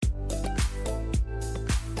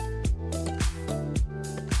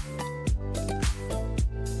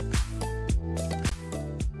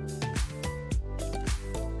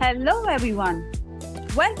Hello everyone.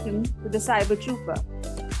 Welcome to the Cyber Trooper.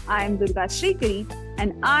 I am Durga Shrikari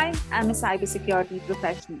and I am a cybersecurity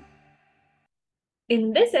professional.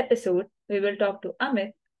 In this episode, we will talk to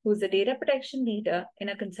Amit, who's a data protection leader in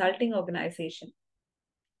a consulting organization.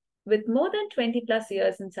 With more than 20 plus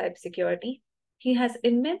years in cybersecurity, he has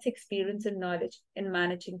immense experience and knowledge in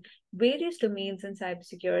managing various domains in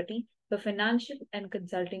cybersecurity for financial and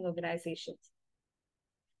consulting organizations.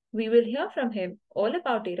 We will hear from him all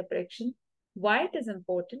about data protection, why it is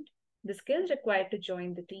important, the skills required to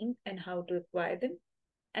join the team and how to acquire them,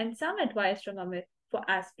 and some advice from Amit for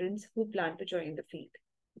aspirants who plan to join the field.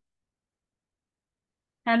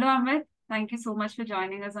 Hello Amit, thank you so much for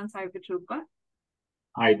joining us on Cyber Trooper.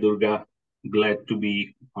 Hi Durga, glad to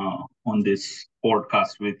be on this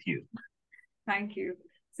podcast with you. Thank you.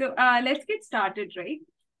 So let's get started, right?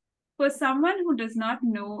 For someone who does not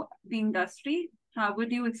know the industry, how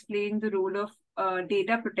would you explain the role of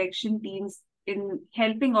data protection teams in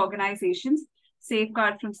helping organizations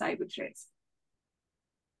safeguard from cyber threats?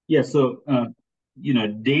 Yeah, so,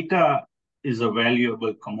 data is a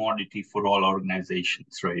valuable commodity for all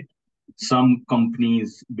organizations, right? Some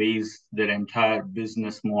companies base their entire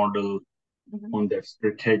business model on their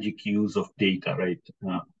strategic use of data, right?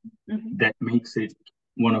 That makes it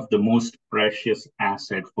one of the most precious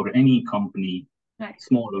assets for any company, right,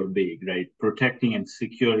 small or big, right? Protecting and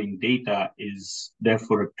securing data is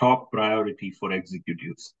therefore a top priority for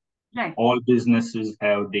executives. Right. All businesses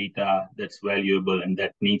have data that's valuable and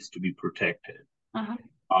that needs to be protected.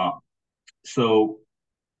 So,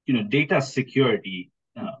 data security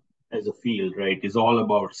as a field, right, is all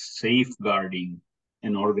about safeguarding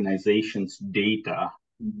an organization's data,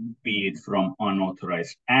 be it from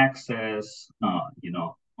unauthorized access,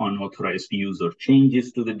 unauthorized use or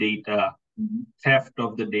changes to the data, theft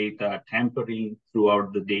of the data, tampering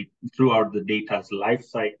throughout the data's life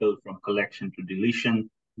cycle from collection to deletion.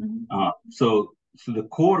 So the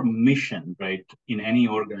core mission, right, in any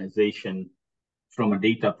organization from a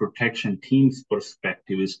data protection team's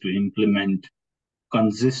perspective is to implement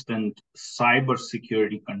consistent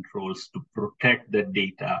cybersecurity controls to protect the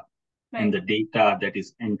data, right, and the data that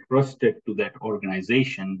is entrusted to that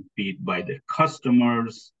organization, be it by their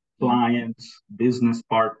customers, clients, business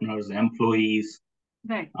partners, employees.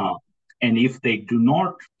 Right. And if they do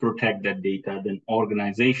not protect that data, then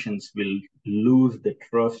organizations will lose the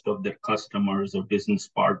trust of their customers or business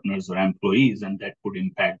partners or employees, and that could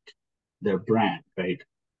impact their brand, right?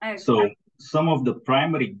 So some of the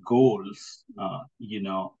primary goals,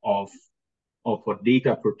 of a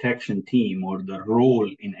data protection team or the role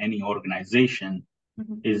in any organization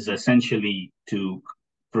is essentially to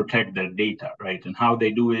protect their data, right? And how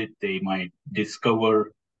they do it, they might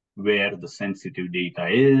discover where the sensitive data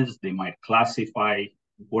is. They might classify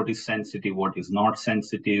what is sensitive, what is not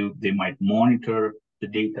sensitive. They might monitor the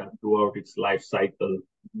data throughout its life cycle.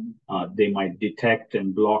 They might detect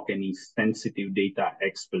and block any sensitive data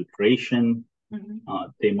exfiltration.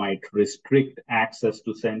 They might restrict access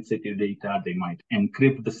to sensitive data. They might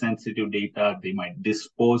encrypt the sensitive data. They might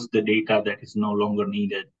dispose the data that is no longer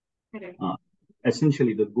needed.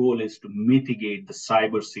 Essentially, the goal is to mitigate the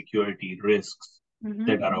cybersecurity risks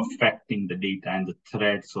that are affecting the data and the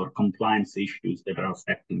threats or compliance issues that are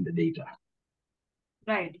affecting the data.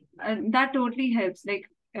 Right. That totally helps. Like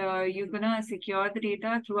you're going to secure the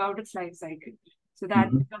data throughout its life cycle. So that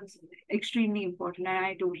becomes extremely important. And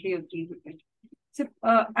I totally agree with it. So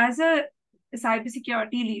as a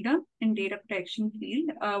cybersecurity leader in data protection field,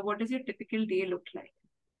 what does your typical day look like?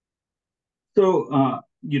 So,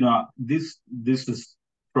 this is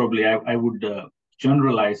probably, I would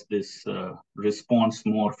generalize this response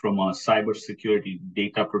more from a cybersecurity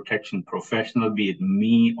data protection professional, be it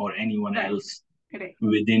me or anyone else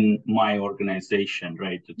within my organization,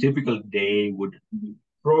 right? The typical day would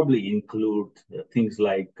probably include things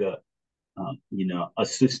like,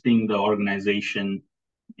 assisting the organization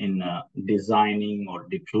in designing or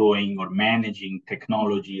deploying or managing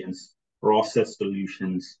technology and process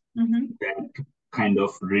solutions that kind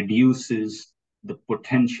of reduces the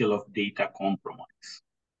potential of data compromise.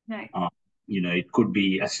 Right. It could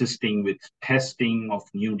be assisting with testing of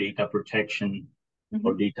new data protection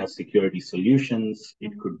or data security solutions.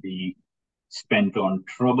 It could be spent on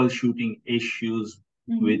troubleshooting issues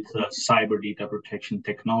with cyber data protection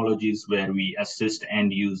technologies, where we assist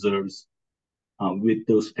end users with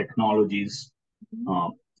those technologies.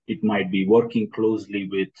 It might be working closely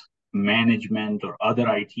with management or other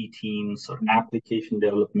IT teams or application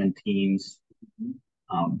development teams,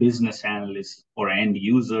 business analysts or end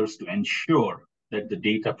users to ensure that the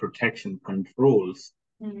data protection controls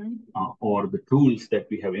or the tools that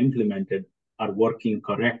we have implemented are working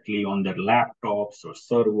correctly on their laptops or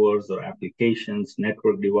servers or applications,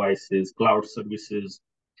 network devices, cloud services.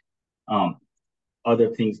 Other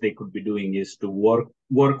things they could be doing is to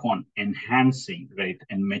work on enhancing, right,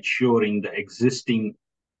 and maturing the existing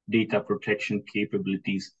data protection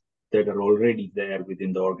capabilities that are already there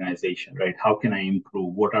within the organization, right? How can I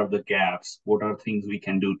improve? What are the gaps? What are things we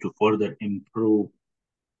can do to further improve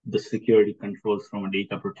the security controls from a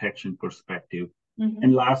data protection perspective?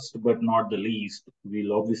 And last but not the least,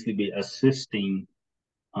 we'll obviously be assisting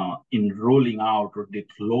in rolling out or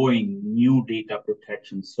deploying new data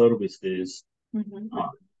protection services,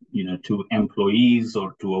 to employees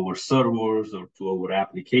or to our servers or to our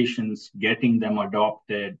applications, getting them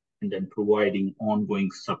adopted, and then providing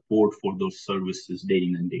ongoing support for those services day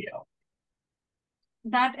in and day out.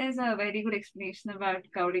 That is a very good explanation about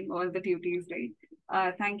covering all the duties,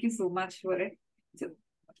 right? Thank you so much for it. So,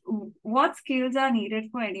 what skills are needed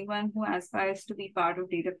for anyone who aspires to be part of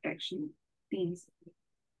data protection teams?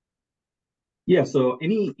 Yeah, so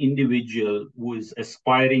any individual who is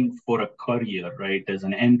aspiring for a career, right, as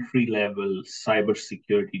an entry-level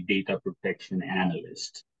cybersecurity data protection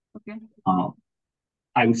analyst, Okay.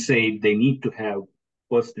 I would say they need to have,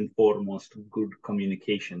 first and foremost, good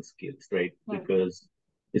communication skills, right? Because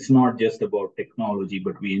it's not just about technology,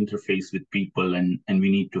 but we interface with people, and we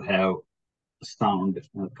need to have a sound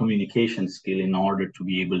communication skill in order to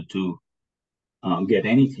be able to get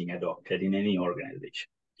anything adopted in any organization.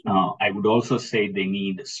 I would also say they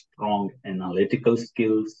need strong analytical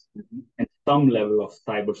skills and some level of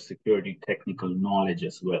cybersecurity technical knowledge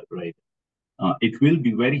as well, right? It will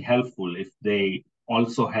be very helpful if they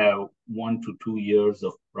also have 1 to 2 years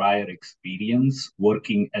of prior experience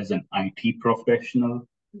working as an IT professional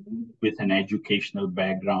with an educational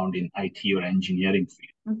background in IT or engineering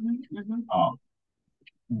field.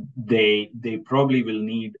 They probably will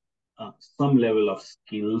need some level of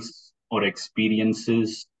skills or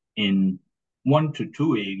experiences in 1 to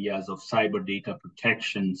 2 areas of cyber data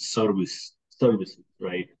protection services,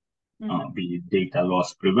 right? Be it data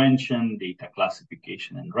loss prevention, data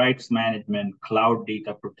classification and rights management, cloud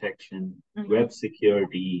data protection, web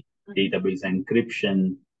security, database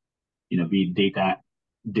encryption, be it data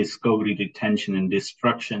discovery, retention, and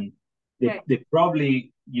destruction. They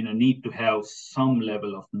probably need to have some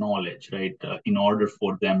level of knowledge, right, in order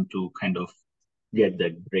for them to kind of get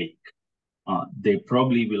that break. They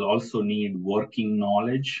probably will also need working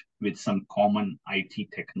knowledge with some common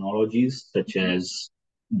IT technologies, such as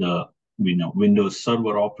the Windows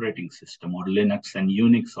Server operating system or Linux and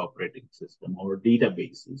Unix operating system or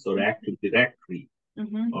databases or Active Directory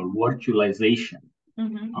or virtualization.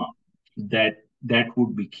 That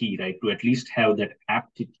would be key, right? To at least have that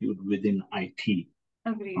aptitude within IT.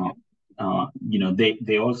 Agreed.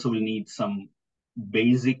 They also will need some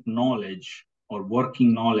basic knowledge or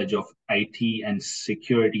working knowledge of IT and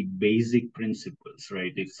security basic principles,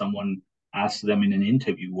 right? If someone asks them in an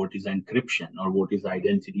interview, what is encryption or what is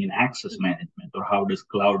identity and access management or how does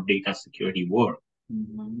cloud data security work?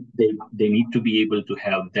 They need to be able to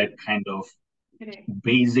have that kind of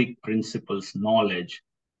basic principles knowledge.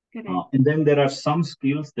 And then there are some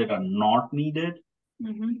skills that are not needed,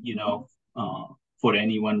 for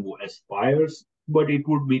anyone who aspires, but it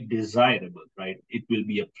would be desirable, right? It will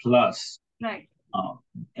be a plus. Right.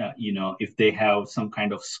 If they have some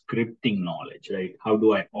kind of scripting knowledge, right? How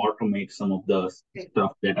do I automate some of the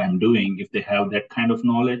stuff that I'm doing? If they have that kind of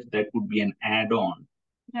knowledge, that would be an add-on,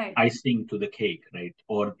 icing to the cake, right?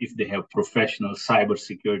 Or if they have professional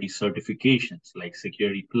cybersecurity certifications like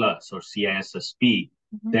Security Plus or CISSP,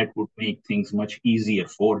 that would make things much easier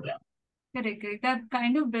for them. Correct. That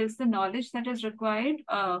kind of builds the knowledge that is required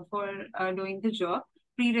for doing the job.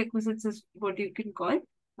 Prerequisites is what you can call,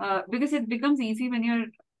 because it becomes easy when you're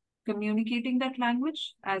communicating that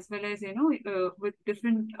language as well as, with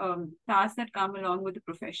different tasks that come along with the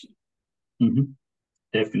profession.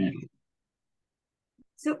 Definitely.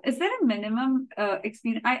 So is there a minimum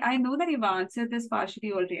experience? I know that you've answered this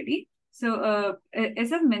partially already. So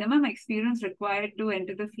is a minimum experience required to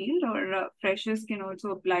enter the field, or freshers can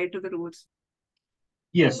also apply to the roles?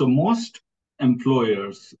 Yeah, so most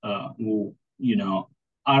employers who,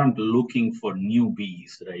 aren't looking for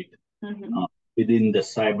newbies, right, within the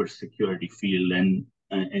cybersecurity field and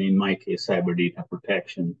in my case, cyber data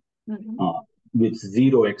protection, with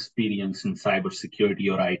zero experience in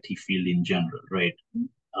cybersecurity or IT field in general, right?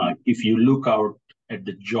 If you look out at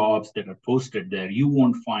the jobs that are posted there, you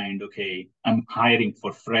won't find, okay, I'm hiring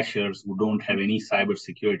for freshers who don't have any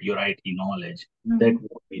cybersecurity or IT knowledge. That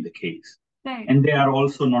won't be the case. Right. And they are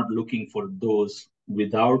also not looking for those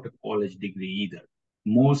without a college degree either.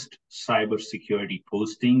 most cybersecurity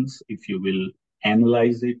postings, if you will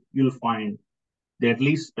analyze it, you'll find they at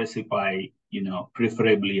least specify,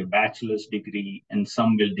 preferably a bachelor's degree, and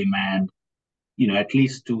some will demand, at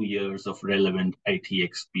least 2 years of relevant IT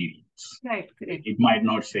experience. Right, correct. It might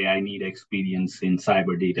not say I need experience in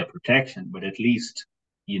cyber data protection, but at least,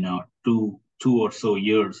 two or so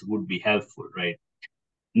years would be helpful, right?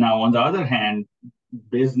 Now, on the other hand,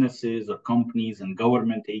 businesses or companies and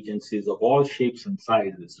government agencies of all shapes and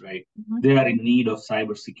sizes, right? They are in need of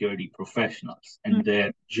cybersecurity professionals, and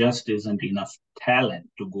there just isn't enough talent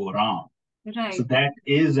to go around. Right. So that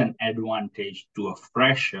is an advantage to a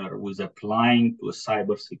fresher who is applying to a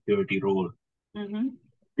cybersecurity role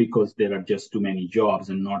because there are just too many jobs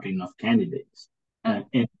and not enough candidates. And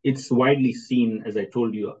it's widely seen, as I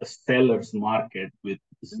told you, a seller's market with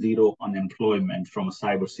zero unemployment from a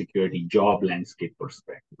cybersecurity job landscape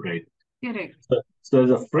perspective, right? Correct. So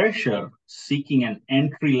as a fresher seeking an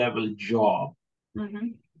entry-level job,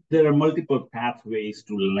 there are multiple pathways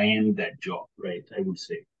to land that job, right? I would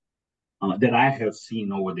say that I have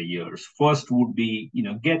seen over the years. First would be,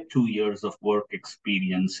 get 2 years of work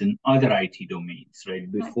experience in other IT domains,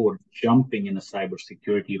 right? Before jumping in a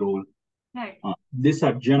cybersecurity role. Right. These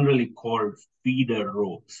are generally called feeder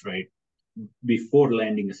roles, right? Before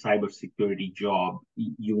landing a cybersecurity job,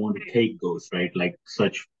 you want to take those, right? Like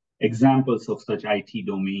such examples of such IT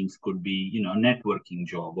domains could be, a networking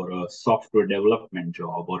job or a software development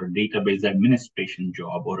job or a database administration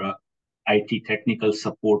job or a IT technical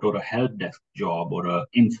support or a help desk job or a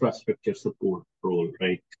infrastructure support role,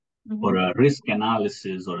 right? Or a risk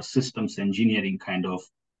analysis or a systems engineering kind of,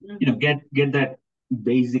 get that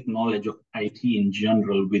basic knowledge of IT in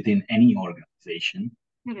general within any organization,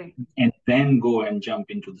 and then go and jump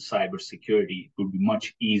into the cybersecurity. It would be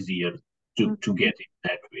much easier to get it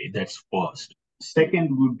that way. That's first.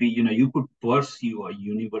 Second would be, you could pursue a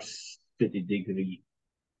university degree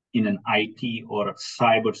in an IT or a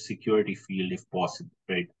cybersecurity field if possible,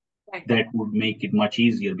 right? That would make it much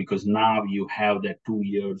easier because now you have that 2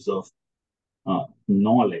 years of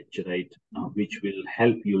knowledge, right? Which will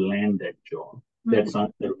help you land that job. That's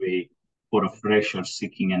another way for a fresher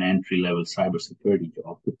seeking an entry-level cybersecurity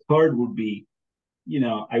job. The third would be,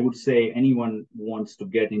 I would say anyone who wants to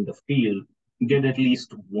get in the field, get at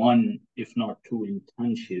least one, if not two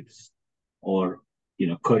internships or,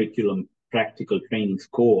 curriculum practical trainings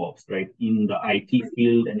co-ops, right, in the IT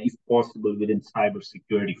field and if possible within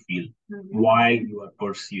cybersecurity field while you are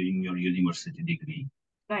pursuing your university degree.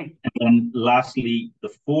 Right. And then lastly, the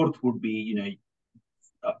fourth would be,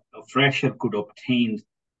 a fresher could obtain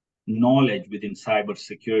knowledge within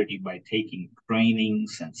cybersecurity by taking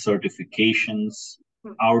trainings and certifications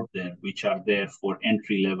out there, which are there for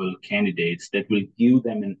entry-level candidates that will give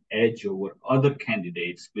them an edge over other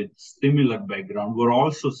candidates with similar background who are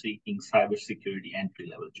also seeking cybersecurity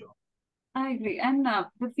entry-level jobs. I agree. And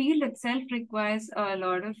the field itself requires a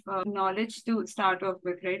lot of knowledge to start off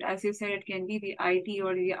with, right? As you said, it can be the IT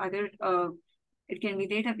or the other, it can be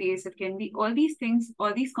database, it can be all these things,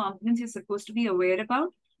 all these components you're supposed to be aware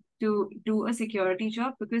about to do a security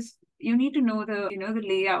job because you need to know the, the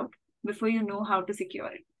layout before you know how to secure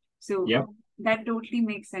it. So that totally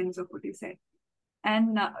makes sense of what you said.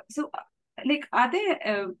 And like, are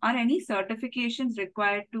any certifications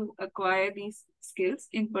required to acquire these skills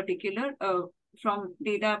in particular from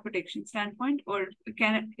data protection standpoint, or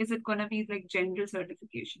is it going to be like general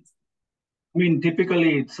certifications? I mean,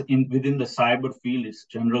 typically it's within the cyber field, it's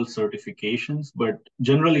general certifications, but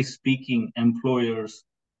generally speaking, employers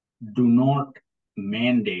do not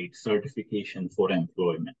mandate certification for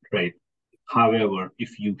employment, right? However,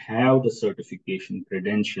 if you have the certification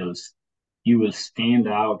credentials, you will stand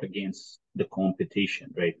out against the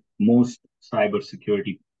competition, right? Most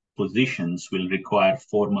cybersecurity positions will require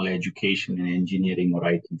formal education in engineering or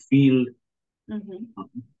IT field,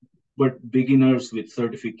 but beginners with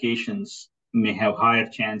certifications may have higher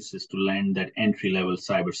chances to land that entry-level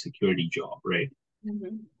cybersecurity job, right?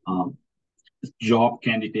 Job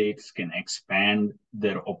candidates can expand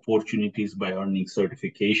their opportunities by earning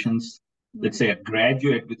certifications. Let's say a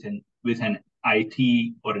graduate with an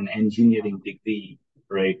IT or an engineering degree,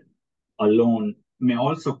 right, alone may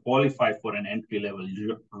also qualify for an entry-level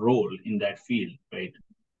role in that field, right?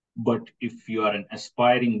 But if you are an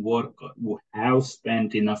aspiring worker who have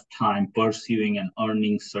spent enough time pursuing and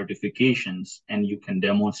earning certifications and you can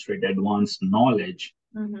demonstrate advanced knowledge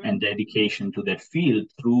and dedication to that field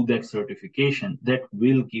through that certification, that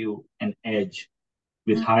will give an edge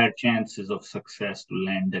with higher chances of success to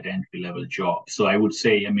land that entry-level job. So I would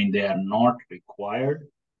say, I mean, they are not required,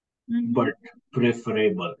 but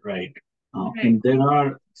preferable, right? And there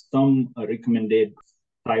are some recommended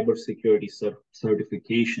cybersecurity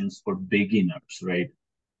certifications for beginners, right?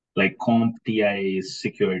 Like CompTIA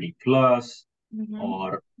Security Plus,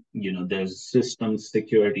 or there's Systems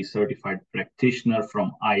Security Certified Practitioner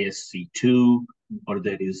from ISC2, or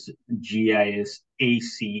there is GIS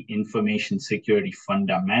AC Information Security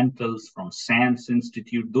Fundamentals from SANS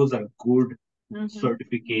Institute. Those are good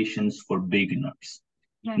certifications for beginners.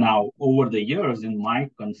 Right. Now, over the years in my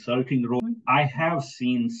consulting role, I have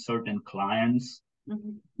seen certain clients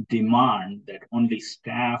demand that only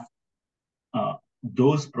staff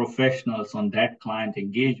those professionals on that client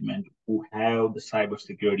engagement who have the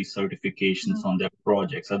cybersecurity certifications on their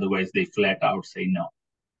projects. Otherwise, they flat out say no.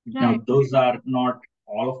 Right. Now, those are not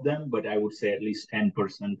all of them, but I would say at least 10%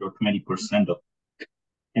 or 20% of them.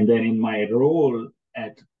 And then in my role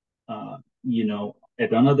at,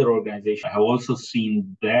 at another organization, I have also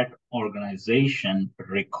seen that organization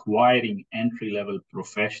requiring entry-level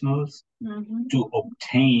professionals to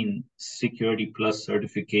obtain Security Plus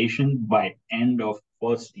certification by end of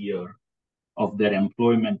first year of their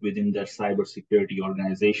employment within their cybersecurity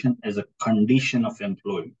organization as a condition of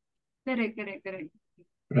employment. Correct.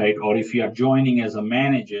 Right? Or if you are joining as a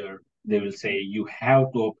manager, they will say you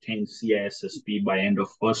have to obtain CISSP by end of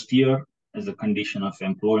first year as a condition of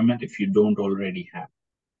employment if you don't already have.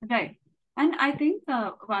 Right. And I think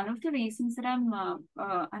one of the reasons that I'm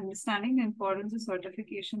understanding the importance of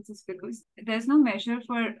certifications is because there's no measure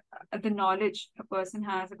for the knowledge a person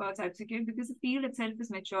has about cybersecurity, because the field itself is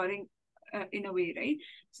maturing in a way, right?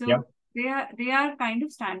 So they are kind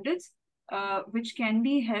of standards which can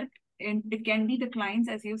be helped. And it can be the clients,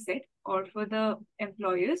 as you said, or for the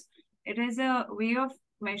employers. It is a way of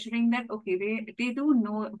measuring that, okay, they do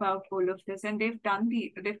know about all of this, and they've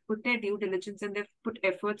put their due diligence and they've put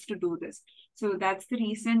efforts to do this. So that's the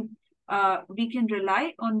reason we can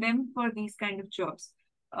rely on them for these kind of jobs.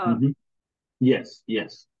 Yes.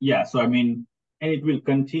 Yeah. So, I mean, and it will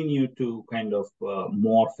continue to kind of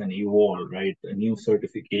morph and evolve, right? New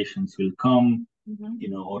certifications will come,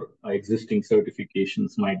 or existing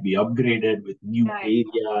certifications might be upgraded with new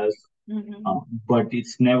areas, but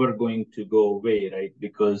it's never going to go away, right?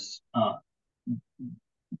 Because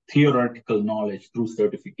theoretical knowledge through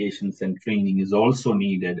certifications and training is also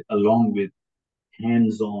needed, along with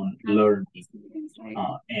hands-on learning,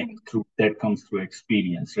 and that comes through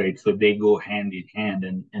experience, right? So they go hand in hand,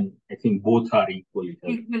 and I think both are equally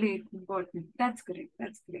important. That's correct.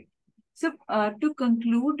 So to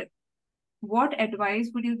conclude, what advice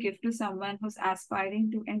would you give to someone who's aspiring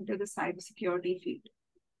to enter the cybersecurity field?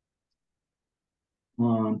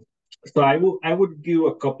 So I would give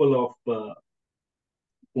a couple of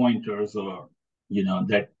pointers, or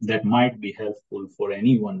that might be helpful for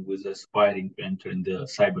anyone who is aspiring to enter in the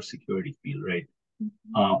cybersecurity field, right?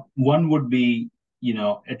 One would be,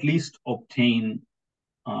 at least obtain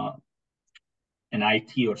an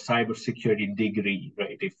IT or cybersecurity degree,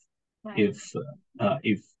 right?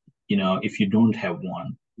 If you don't have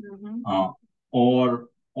one, or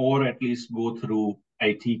at least go through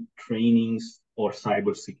IT trainings or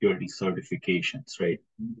cybersecurity certifications, right?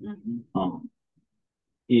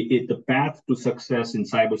 The path to success in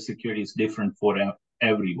cybersecurity is different for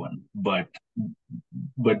everyone, but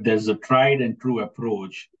there's a tried and true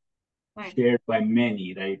approach shared by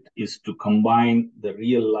many, right? Is to combine the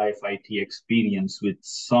real life IT experience with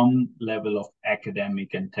some level of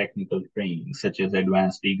academic and technical training, such as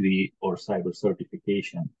advanced degree or cyber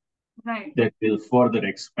certification. Right. That will further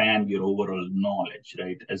expand your overall knowledge,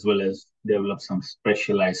 right? As well as develop some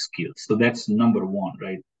specialized skills. So that's number one,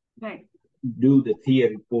 right? Right. Do the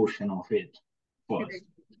theory portion of it first.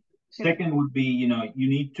 Second would be, you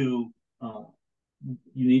need to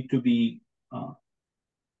be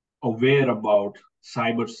aware about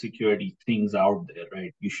cybersecurity things out there,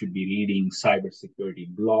 right? You should be reading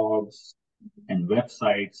cybersecurity blogs and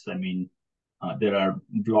websites. I mean, there are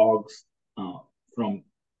blogs from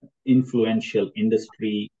influential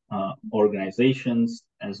industry organizations,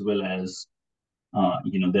 as well as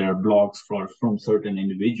there are blogs from certain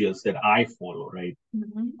individuals that I follow, right?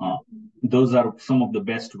 Those are some of the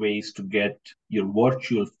best ways to get your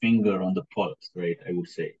virtual finger on the pulse, right? I would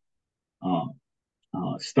say.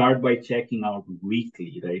 Start by checking out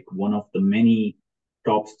weekly, right? One of the many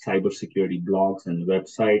top cybersecurity blogs and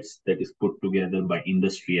websites that is put together by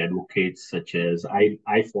industry advocates, such as I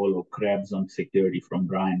follow Krebs on Security from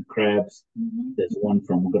Brian Krebs. There's one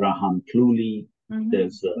from Graham Cluley.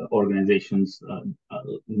 There's organizations,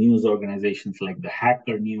 news organizations like the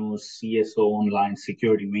Hacker News, CSO Online,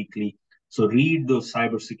 Security Weekly. So read those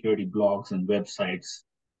cybersecurity blogs and websites.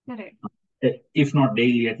 if not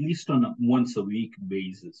daily, at least on a once a week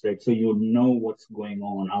basis, right? So you know what's going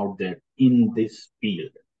on out there in this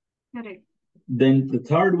field. Correct. Then the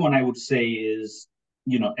third one I would say is,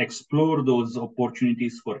 explore those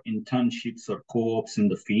opportunities for internships or co-ops in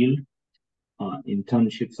the field.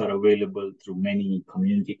 Internships are available through many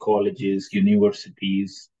community colleges,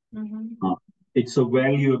 universities. Mm-hmm. It's a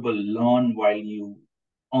valuable learn while you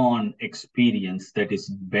earn experience that is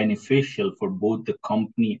beneficial for both the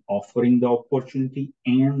company offering the opportunity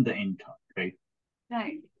and the intern, right?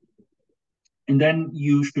 Right. And then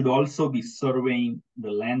you should also be surveying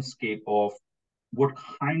the landscape of what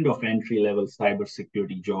kind of entry-level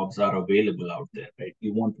cybersecurity jobs are available out there, right?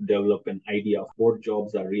 You want to develop an idea of what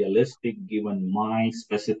jobs are realistic given my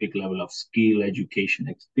specific level of skill, education,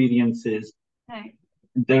 experiences. Right.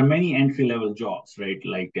 There are many entry-level jobs, right?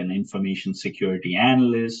 Like an information security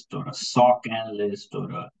analyst or a SOC analyst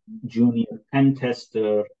or a junior pen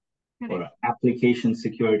tester or an application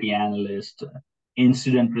security analyst,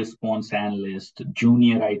 incident response analyst,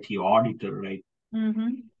 junior IT auditor, right? Mm-hmm.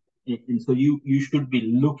 And so you should be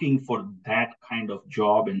looking for that kind of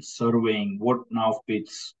job and surveying what now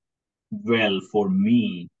fits well for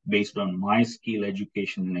me based on my skill,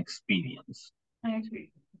 education, and experience. I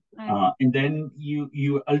agree. And then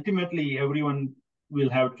you ultimately, everyone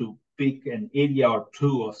will have to pick an area or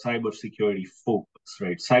two of cybersecurity focus,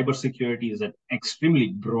 right? Cybersecurity is an extremely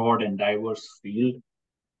broad and diverse field.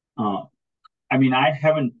 I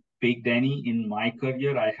haven't picked any in my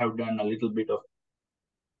career. I have done a little bit of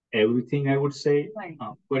everything, I would say. Right.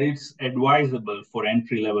 But it's advisable for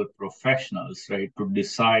entry-level professionals, right, to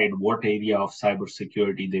decide what area of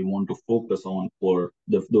cybersecurity they want to focus on for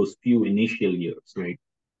those few initial years, right?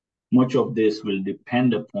 Much of this will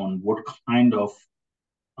depend upon what kind of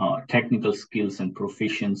technical skills and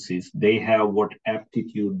proficiencies they have, what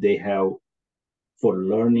aptitude they have for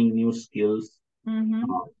learning new skills. Mm-hmm.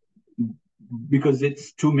 Because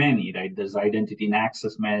it's too many, right? There's identity and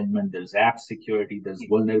access management, there's app security, there's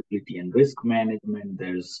vulnerability and risk management,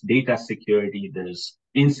 there's data security, there's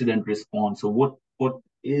incident response. So what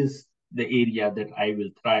is the area that I will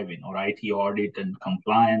thrive in, or IT audit and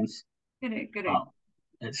compliance? Correct.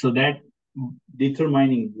 So that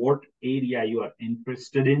determining what area you are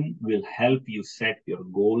interested in will help you set your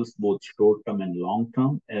goals, both short-term and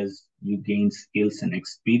long-term, as you gain skills and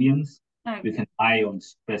experience with an eye on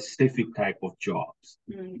specific type of jobs.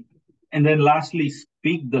 Mm. And then lastly,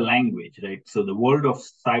 speak the language, right? So the world of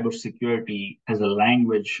cybersecurity has a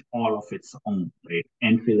language all of its own, right?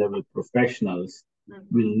 Entry-level professionals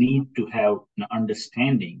will need to have an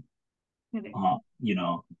understanding,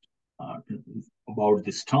 about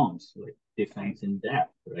these terms, like defense in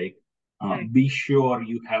depth, right? Be sure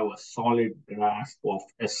you have a solid grasp of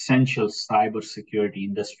essential cybersecurity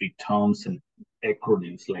industry terms and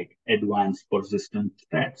acronyms like advanced persistent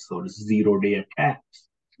threats or zero-day attacks,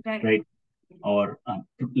 right? Or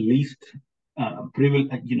least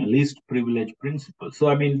privilege principle.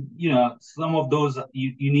 So some of those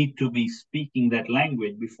you need to be speaking that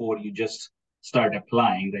language before you just start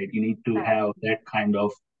applying, right? You need to have that kind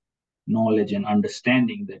of knowledge and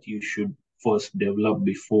understanding that you should first develop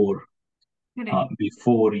before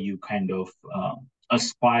you kind of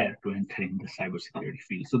aspire to enter in the cybersecurity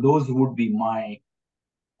field. So those would be my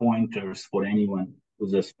pointers for anyone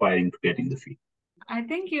who's aspiring to get in the field. I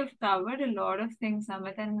think you've covered a lot of things,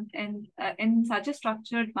 Amit, and in such a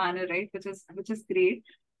structured manner, right? Which is great.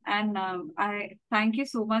 And I thank you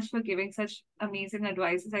so much for giving such amazing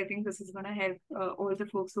advices. I think this is going to help all the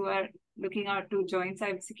folks who are looking out to join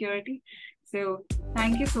cybersecurity. So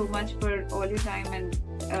thank you so much for all your time and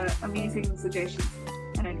amazing suggestions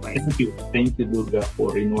and advice. Thank you, Durga,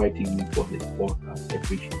 for inviting me for this podcast. I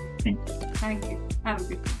appreciate it. Thank you. Thank you. Have a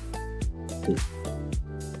good day.